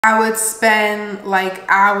I would spend like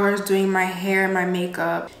hours doing my hair and my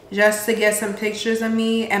makeup just to get some pictures of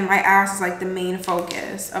me, and my ass is like the main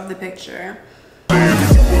focus of the picture.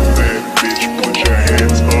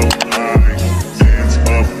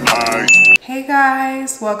 Hey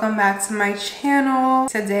guys, welcome back to my channel.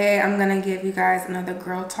 Today I'm gonna give you guys another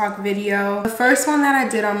girl talk video. The first one that I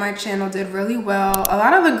did on my channel did really well. A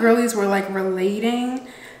lot of the girlies were like relating,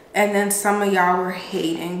 and then some of y'all were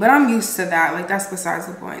hating, but I'm used to that. Like, that's besides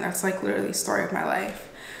the point. That's like literally the story of my life.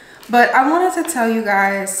 But I wanted to tell you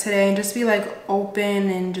guys today and just be like open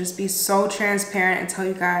and just be so transparent and tell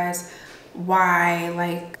you guys why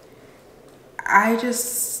like I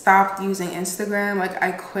just stopped using Instagram. Like,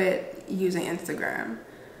 I quit using Instagram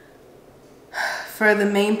for the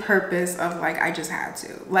main purpose of like I just had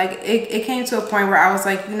to. Like, it came to a point where I was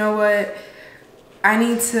like, you know what, I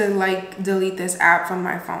need to like delete this app from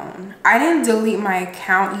my phone. I didn't delete my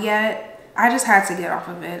account yet. I just had to get off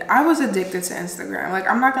of it. I was addicted to Instagram. Like,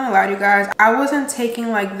 I'm not gonna lie to you guys. I wasn't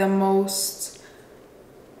taking like the most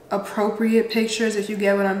appropriate pictures, if you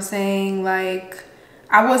get what I'm saying. Like,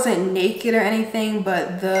 I wasn't naked or anything,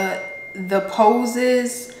 but the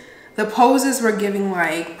poses were giving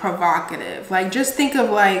like provocative. Like, just think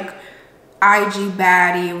of like IG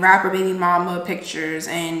baddie, rapper baby mama pictures,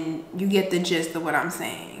 and you get the gist of what I'm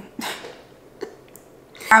saying.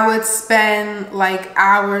 I would spend like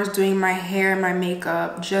hours doing my hair and my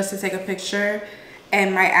makeup just to take a picture,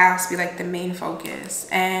 and my ass be like the main focus,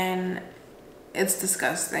 and it's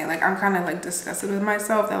disgusting. Like, I'm kind of like disgusted with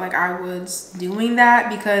myself that like I was doing that,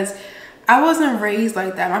 because I wasn't raised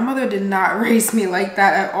like that. My mother did not raise me like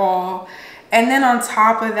that at all. And then on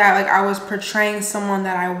top of that, like, I was portraying someone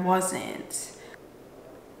that I wasn't.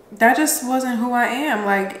 That just wasn't who I am.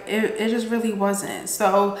 Like, it just really wasn't.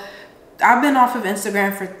 So I've been off of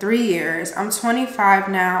Instagram for 3 years. I'm 25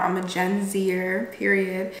 now. I'm a Gen Zer,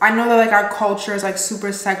 period. I know that like our culture is like super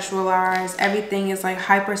sexualized. Everything is like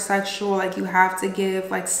hypersexual. Like, you have to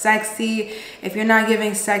give like sexy. If you're not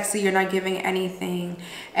giving sexy, you're not giving anything.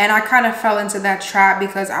 And I kind of fell into that trap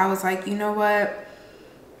because I was like, you know what?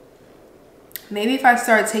 Maybe if I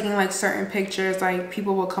start taking like certain pictures, like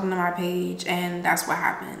people will come to my page, and that's what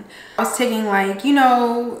happened. I was taking like, you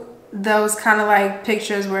know, those kind of like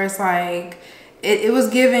pictures where it's like, it was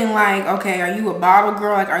giving like, okay, are you a bottle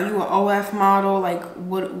girl? Like, are you an OF model? Like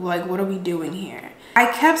what are we doing here? I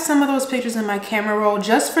kept some of those pictures in my camera roll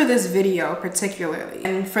just for this video particularly,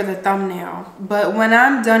 and for the thumbnail. But when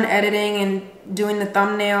I'm done editing and doing the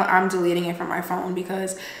thumbnail, I'm deleting it from my phone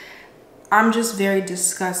because I'm just very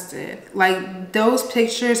disgusted. Like, those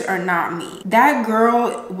pictures are not me. That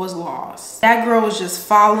girl was lost. That girl was just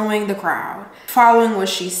following the crowd, following what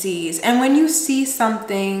she sees. And when you see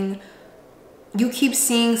something, you keep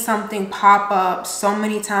seeing something pop up so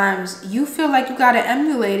many times, you feel like you gotta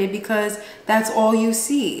emulate it because that's all you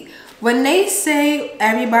see. When they say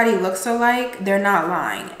everybody looks alike, they're not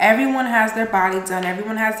lying. Everyone has their body done.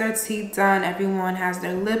 Everyone has their teeth done. Everyone has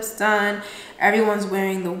their lips done. Everyone's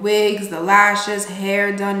wearing the wigs, the lashes,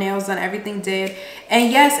 hair done, nails done, everything did.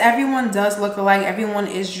 And yes, everyone does look alike. Everyone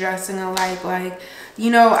is dressing alike. Like,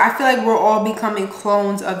 you know, I feel like we're all becoming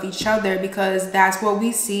clones of each other because that's what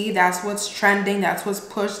we see. That's what's trending. That's what's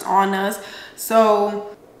pushed on us.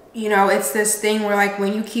 So, you know, it's this thing where like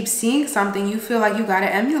when you keep seeing something, you feel like you got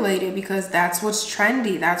to emulate it because that's what's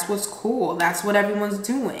trendy. That's what's cool. That's what everyone's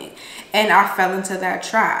doing. And I fell into that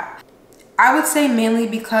trap. I would say mainly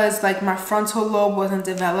because like my frontal lobe wasn't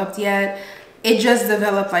developed yet. It just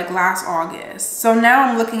developed like last August. So now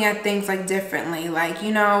I'm looking at things like differently. Like,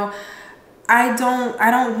 you know, I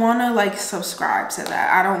don't want to like subscribe to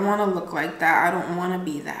that. I don't want to look like that. I don't want to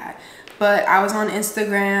be that. But I was on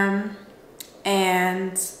Instagram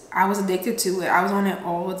and I was addicted to it. I was on it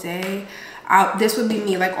all day. This would be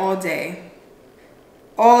me, like all day.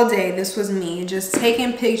 All day, this was me. Just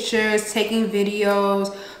taking pictures, taking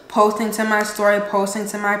videos, posting to my story, posting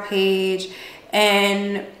to my page.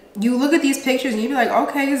 And you look at these pictures and you be like,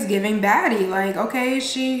 okay, it's giving baddie. Like, okay,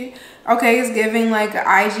 it's giving like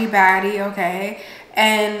IG baddie, okay.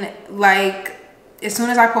 And like, as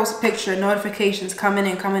soon as I post a picture, notifications coming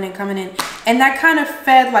in. And that kind of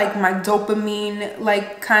fed like my dopamine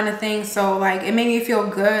like kind of thing. So like, it made me feel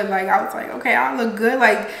good. Like, I was like, okay, I look good.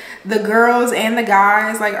 Like, the girls and the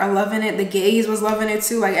guys like are loving it. The gays was loving it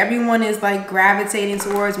too. Like, everyone is like gravitating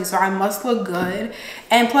towards me. So I must look good.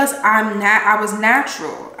 And plus I was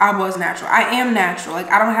natural. I am natural.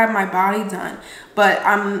 Like, I don't have my body done. But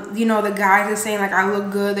you know, the guys are saying like I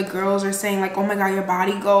look good. The girls are saying like, oh my God, your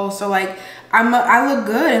body goals. So like, I look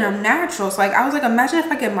good and I'm natural. So like, I was like, imagine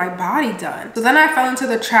if I get my body done. So then I fell into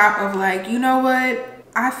the trap of like, you know what?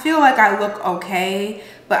 I feel like I look okay,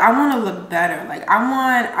 but I want to look better. Like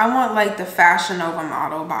I want like the Fashion Nova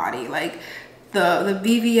model body, like the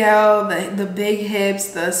BBL, the big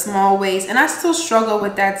hips, the small waist. And I still struggle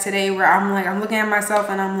with that today, where I'm like, I'm looking at myself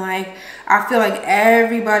and I'm like, I feel like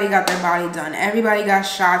everybody got their body done, everybody got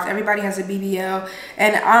shots, everybody has a BBL,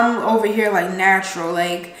 and I'm over here like natural,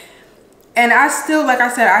 like. And I still, like I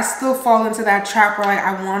said, I still fall into that trap where like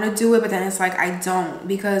I want to do it, but then it's like I don't,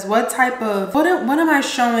 because what am I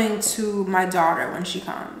showing to my daughter when she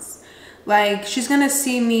comes? Like, she's gonna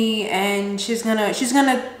see me and she's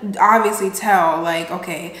gonna obviously tell, like,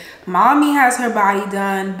 okay, mommy has her body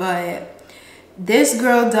done, but this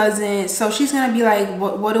girl doesn't. So she's gonna be like,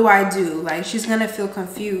 what do I do? Like, she's gonna feel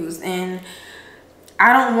confused, and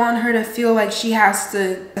I don't want her to feel like she has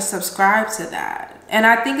to subscribe to that. And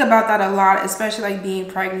I think about that a lot, especially like being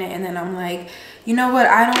pregnant. And then I'm like, you know what?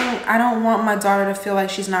 I don't want my daughter to feel like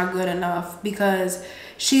she's not good enough because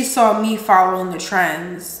she saw me following the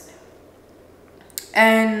trends.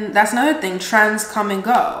 And that's another thing. Trends come and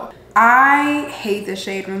go. I hate the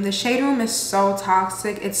shade room. The shade room is so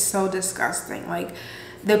toxic. It's so disgusting. Like,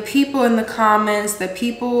 the people in the comments, the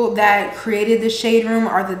people that created the shade room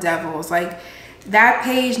are the devils. Like, that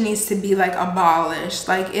page needs to be like abolished.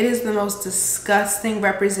 Like, it is the most disgusting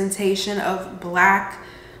representation of Black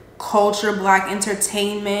culture, Black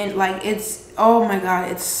entertainment. Like, it's, oh my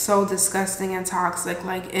God, it's so disgusting and toxic,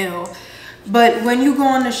 like, ew. But when you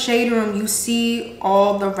go in the shade room, you see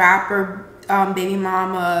all the rapper baby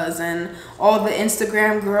mamas and all the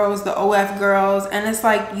Instagram girls, the OF girls, and it's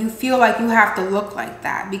like you feel like you have to look like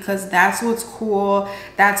that because that's what's cool,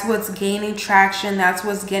 that's what's gaining traction, that's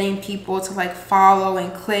what's getting people to like follow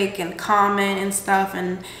and click and comment and stuff.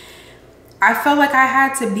 And I felt like I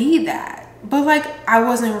had to be that, but like I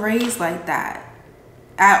wasn't raised like that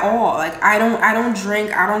at all. Like I don't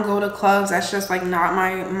drink, I don't go to clubs, that's just like not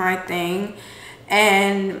my thing.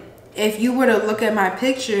 And if you were to look at my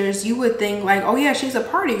pictures, you would think like, oh yeah, she's a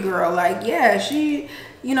party girl. Like, yeah, she,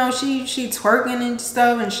 you know, she twerking and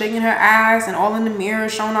stuff and shaking her ass and all in the mirror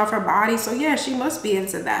showing off her body. So yeah, she must be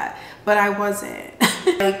into that. But I wasn't.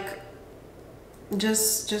 Like,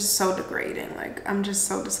 just so degrading. Like, I'm just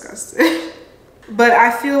so disgusted. But I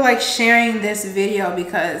feel like sharing this video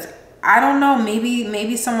because I don't know,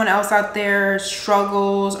 maybe someone else out there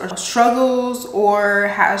struggles or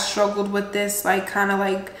has struggled with this like kind of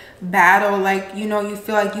like battle. Like, you know, you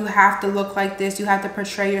feel like you have to look like this, you have to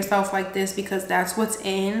portray yourself like this because that's what's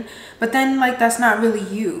in, but then like that's not really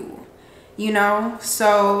you, you know.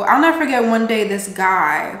 So I'll never forget one day this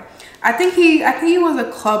guy, I think he was a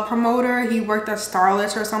club promoter, he worked at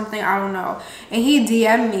Starlets or something, I don't know, and he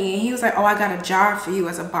DM'd me and he was like, oh, I got a job for you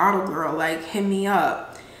as a bottle girl, like hit me up.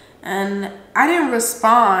 And I didn't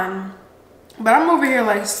respond, but I'm over here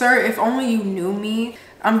like, sir, if only you knew me.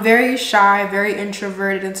 I'm very shy, very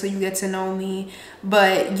introverted until you get to know me.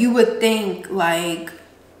 But you would think like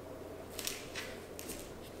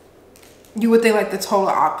the total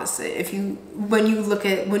opposite if when you looked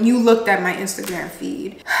at my Instagram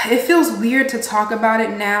feed. It feels weird to talk about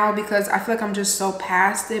it now because I feel like I'm just so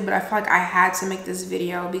past it, but I feel like I had to make this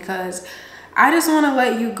video because I just want to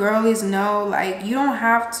let you girlies know, like, you don't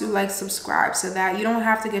have to like subscribe to that. You don't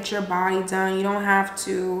have to get your body done. You don't have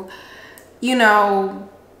to, you know,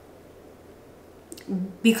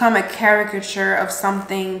 become a caricature of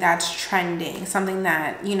something that's trending, something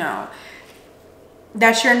that, you know,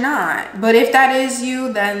 that you're not. But if that is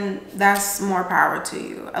you, then that's more power to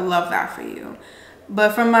you. I love that for you.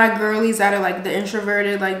 But for my girlies that are like the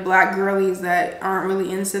introverted, like Black girlies that aren't really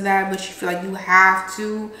into that, but you feel like you have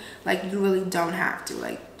to, like you really don't have to,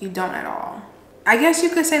 like you don't at all. I guess you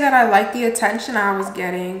could say that I like the attention I was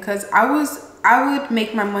getting because I would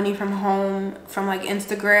make my money from home from like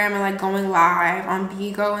Instagram and like going live on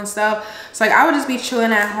Bigo and stuff. So like I would just be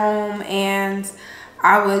chilling at home and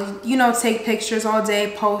I would, you know, take pictures all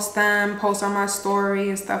day, post on my story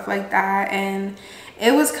and stuff like that. And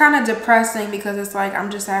it was kind of depressing because it's like I'm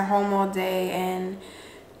just at home all day and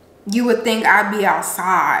you would think I'd be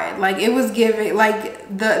outside. Like it was giving,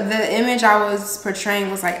 like the image I was portraying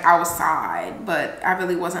was like outside, but I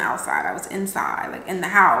really wasn't outside. I was inside, like in the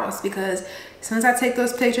house, because as soon as I take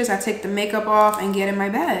those pictures, I take the makeup off and get in my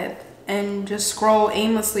bed and just scroll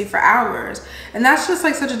aimlessly for hours. And that's just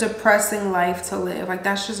like such a depressing life to live. Like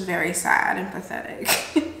that's just very sad and pathetic.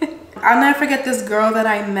 I'll never forget this girl that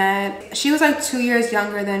I met. She was like 2 years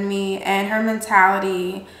younger than me and her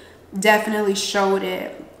mentality definitely showed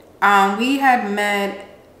it. We had met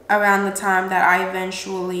around the time that I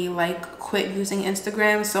eventually like quit using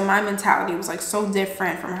Instagram. So my mentality was like so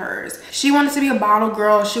different from hers. She wanted to be a bottle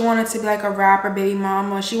girl. She wanted to be like a rapper baby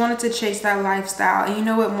mama. She wanted to chase that lifestyle. And you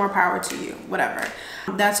know what? More power to you. Whatever.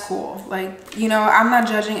 That's cool. Like, you know, I'm not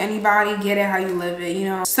judging anybody. Get it how you live it, you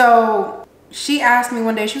know? So she asked me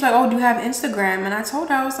one day, she was like, oh, do you have Instagram? And I told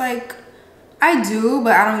her, I was like, I do,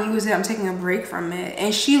 but I don't use it. I'm taking a break from it.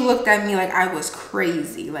 And she looked at me like I was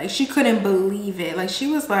crazy. Like, she couldn't believe it. Like, she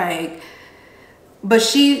was like, but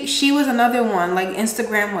she was another one. Like,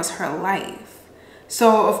 Instagram was her life.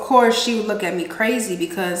 So, of course, she would look at me crazy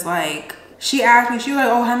because, like, she asked me, she was like,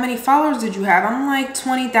 oh, how many followers did you have? I'm like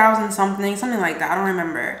 20,000 something like that. I don't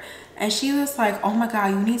remember. And she was like, oh my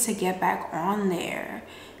God, you need to get back on there.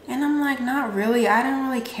 And I'm like, not really. I didn't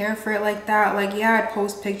really care for it like that. Like, yeah, I'd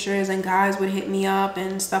post pictures and guys would hit me up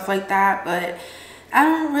and stuff like that. But I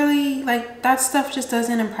don't really, like, that stuff just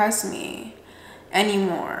doesn't impress me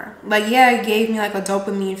anymore. Like, yeah, it gave me like a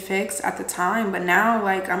dopamine fix at the time. But now,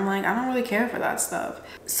 like, I'm like, I don't really care for that stuff.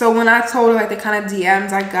 So when I told her like the kind of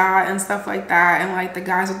DMs I got and stuff like that, and like the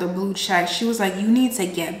guys with the blue check, she was like, you need to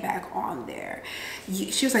get back on there.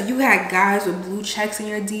 She was like, you had guys with blue checks in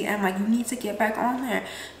your DM, like, you need to get back on there.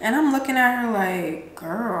 And I'm looking at her like,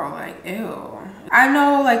 girl, like, ew. I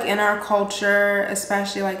know, like, in our culture,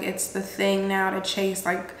 especially, like, it's the thing now to chase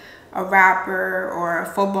like a rapper or a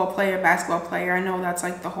football player, basketball player. I know that's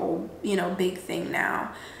like the whole, you know, big thing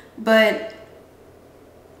now, but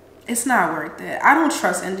it's not worth it. I don't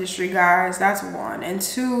trust industry guys. That's one. And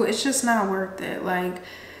two, it's just not worth it. Like,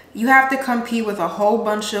 you have to compete with a whole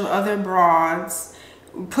bunch of other broads,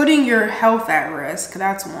 putting your health at risk.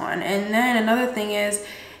 That's one. And then another thing is,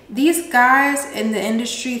 these guys in the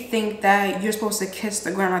industry think that you're supposed to kiss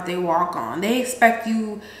the ground that they walk on. They expect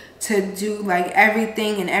you to do like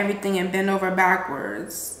everything and bend over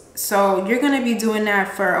backwards. So you're going to be doing that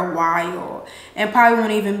for a while and probably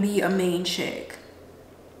won't even be a main chick.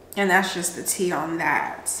 And that's just the tea on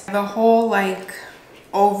that. The whole like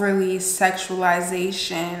overly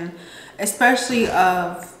sexualization, especially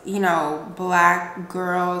of, you know, black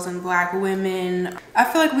girls and black women. I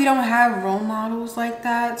feel like we don't have role models like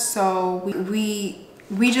that. So we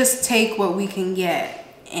just take what we can get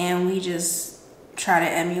and we just try to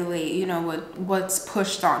emulate, you know, what's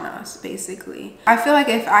pushed on us, basically. I feel like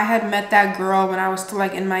if I had met that girl when I was still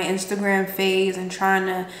like in my Instagram phase and trying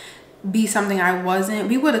to be something I wasn't,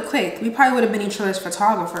 we would have clicked. We probably would have been each other's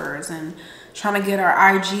photographers and trying to get our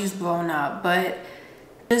IGs blown up. But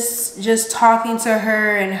just talking to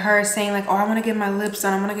her and her saying like, oh, I want to get my lips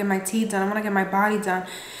done, I want to get my teeth done, I want to get my body done.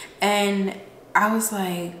 And I was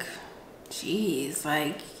like, geez,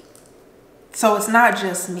 like, so it's not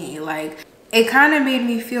just me. Like, it kind of made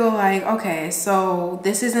me feel like, okay, so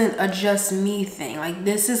this isn't a just me thing. Like,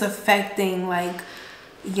 this is affecting like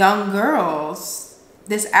young girls.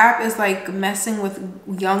 This app is like messing with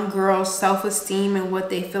young girls' self-esteem and what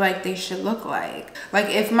they feel like they should look like. Like,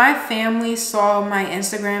 if my family saw my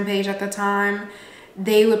Instagram page at the time,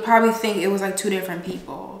 they would probably think it was like two different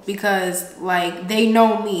people because like they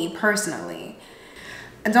know me personally.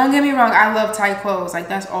 And don't get me wrong, I love tight clothes. Like,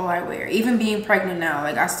 that's all I wear. Even being pregnant now,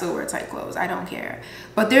 like, I still wear tight clothes. I don't care.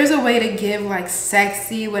 But there's a way to give like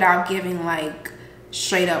sexy without giving like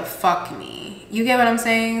straight up fuck me. You get what I'm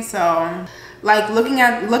saying? So like,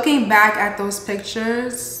 looking back at those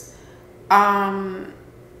pictures, I'm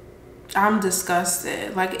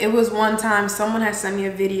disgusted. Like, it was one time someone had sent me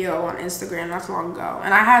a video on Instagram not too long ago,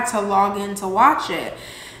 and I had to log in to watch it,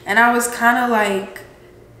 and I was kind of like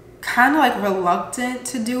reluctant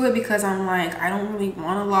to do it because I'm like, I don't really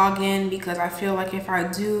want to log in because I feel like if I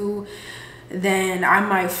do, then I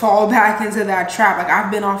might fall back into that trap. Like,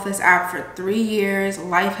 I've been off this app for 3 years.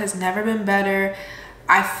 Life has never been better.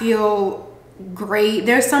 I feel great.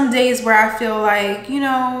 There's some days where I feel like, you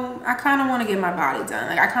know, I kind of want to get my body done.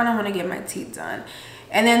 Like, I kind of want to get my teeth done.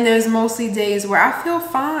 And then there's mostly days where I feel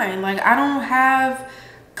fine. Like, I don't have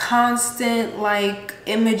constant like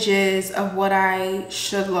images of what I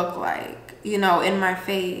should look like, you know, in my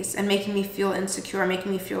face and making me feel insecure,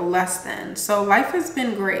 making me feel less than. So life has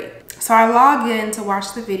been great. So I log in to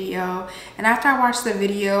watch the video, and after I watched the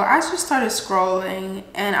video, I just started scrolling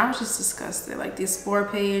and I was just disgusted. Like, the Explore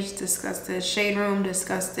page, disgusted. Shade Room,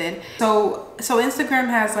 disgusted. So Instagram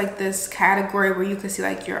has like this category where you can see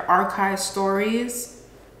like your archive stories.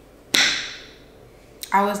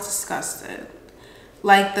 I was disgusted.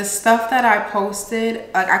 Like, the stuff that I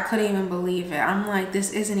posted, like, I couldn't even believe it. I'm like,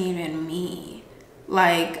 this isn't even me.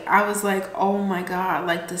 Like, I was like, oh my God,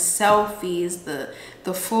 like the selfies,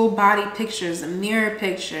 the full body pictures, the mirror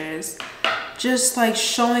pictures, just like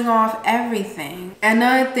showing off everything.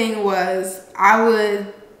 Another thing was, I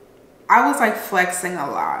would I was like flexing a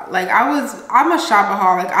lot. Like I'm a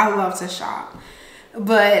shopaholic. I love to shop.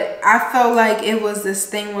 But I felt like it was this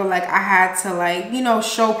thing where like I had to like, you know,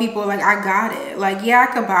 show people like I got it. Like, yeah,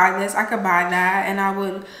 I could buy this, I could buy that. And I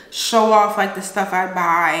would show off like the stuff I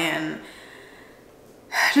buy and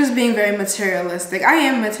just being very materialistic. I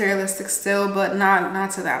am materialistic still, but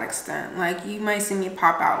not to that extent. Like, you might see me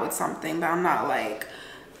pop out with something, but I'm not like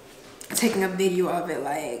taking a video of it,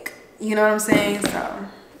 like, you know what I'm saying? So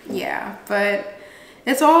yeah, but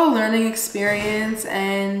it's all a learning experience,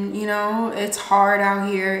 and you know, it's hard out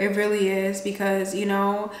here. It really is, because you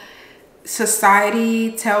know,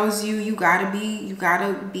 society tells you you gotta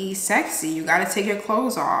be sexy, you gotta take your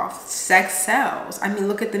clothes off. Sex sells. I mean,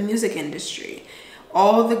 look at the music industry.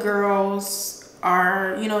 All the girls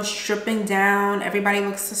are, you know, stripping down. Everybody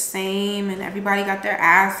looks the same, and everybody got their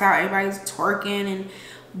ass out. Everybody's twerking and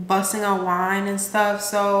busting a wine and stuff.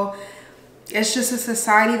 So it's just a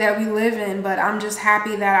society that we live in. But I'm just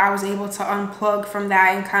happy that I was able to unplug from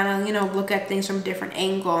that and kind of, you know, look at things from a different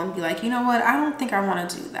angle and be like, you know what, I don't think I want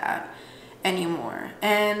to do that anymore.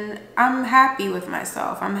 And I'm happy with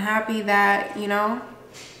myself. I'm happy that, you know,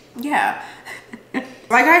 yeah.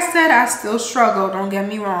 Like I said, I still struggle, don't get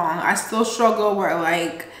me wrong. I still struggle where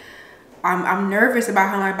like I'm nervous about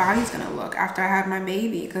how my body's gonna look after I have my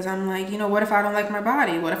baby, because I'm like, you know, what if I don't like my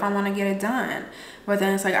body? What if I want to get it done? But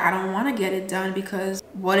then it's like, I don't want to get it done, because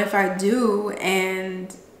what if I do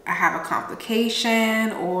and I have a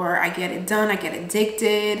complication, or I get it done, I get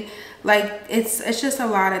addicted? Like, it's just a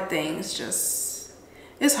lot of things. Just,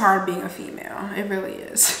 it's hard being a female. It really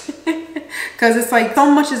is. Because it's like so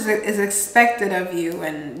much is expected of you,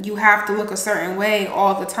 and you have to look a certain way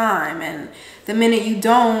all the time, and the minute you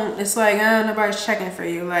don't, it's like, nobody's checking for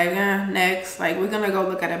you. Like, next, like, we're gonna go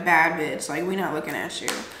look at a bad bitch. Like, we're not looking at you.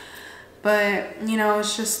 But you know,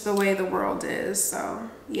 it's just the way the world is. So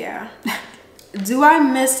yeah. Do I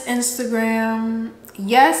miss Instagram?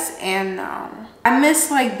 Yes and no. I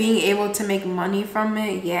miss like being able to make money from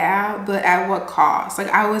it, yeah, but at what cost? Like,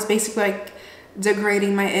 I was basically like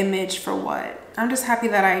degrading my image for what? I'm just happy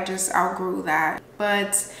that I just outgrew that.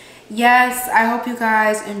 But yes, I hope you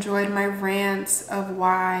guys enjoyed my rants of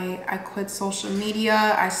why I quit social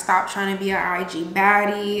media. I stopped trying to be an IG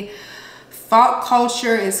baddie. Thought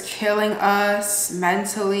culture is killing us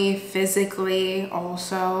mentally, physically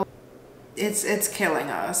also. It's killing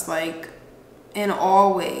us, like, in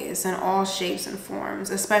all ways, in all shapes and forms,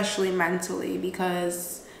 especially mentally,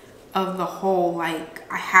 because of the whole like,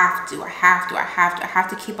 I have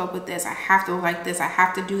to keep up with this, I have to like this, I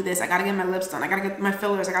have to do this, I gotta get my lips done, I gotta get my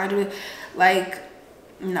fillers, I gotta do it. Like,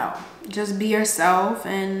 no, just be yourself,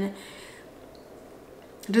 and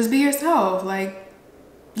just be yourself. Like,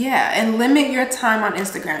 yeah, and limit your time on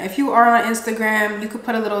Instagram. If you are on Instagram, you could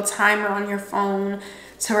put a little timer on your phone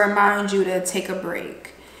to remind you to take a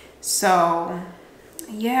break. So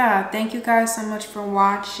yeah, thank you guys so much for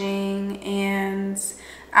watching, and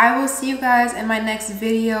I will see you guys in my next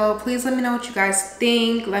video. Please let me know what you guys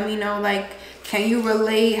think. Let me know, like, can you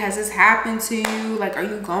relate? Has this happened to you? Like, are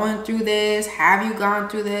you going through this? Have you gone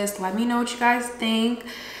through this? Let me know what you guys think.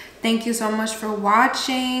 Thank you so much for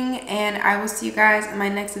watching, and I will see you guys in my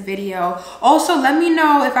next video. Also, let me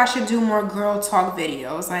know if I should do more girl talk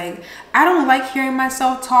videos. Like, I don't like hearing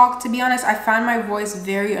myself talk, to be honest. I find my voice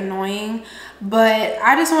very annoying, but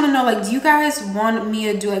I just want to know, like, do you guys want me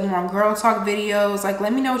to do like more girl talk videos? Like,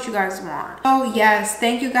 let me know what you guys want. Oh yes,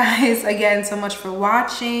 thank you guys again so much for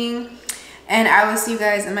watching, and I will see you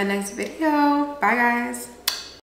guys in my next video. Bye guys.